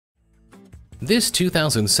This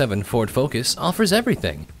 2007 Ford Focus offers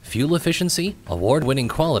everything: fuel efficiency, award-winning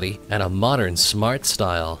quality, and a modern, smart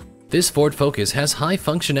style. This Ford Focus has high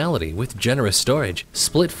functionality with generous storage,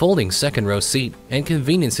 split folding second-row seat, and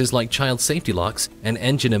conveniences like child safety locks, an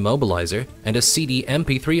engine immobilizer, and a CD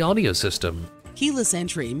MP3 audio system. Keyless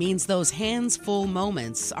entry means those hands-full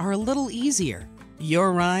moments are a little easier.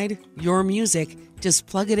 Your ride, your music, just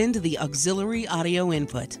plug it into the auxiliary audio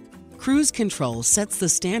input. Cruise control sets the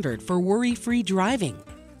standard for worry-free driving.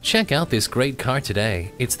 Check out this great car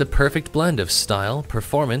today. It's the perfect blend of style,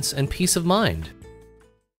 performance, and peace of mind.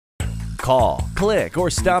 Call, click, or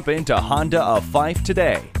stop into Honda of Fife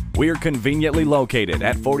today. We're conveniently located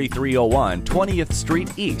at 4301 20th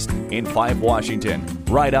Street East in Fife, Washington,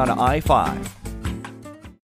 right on I-5.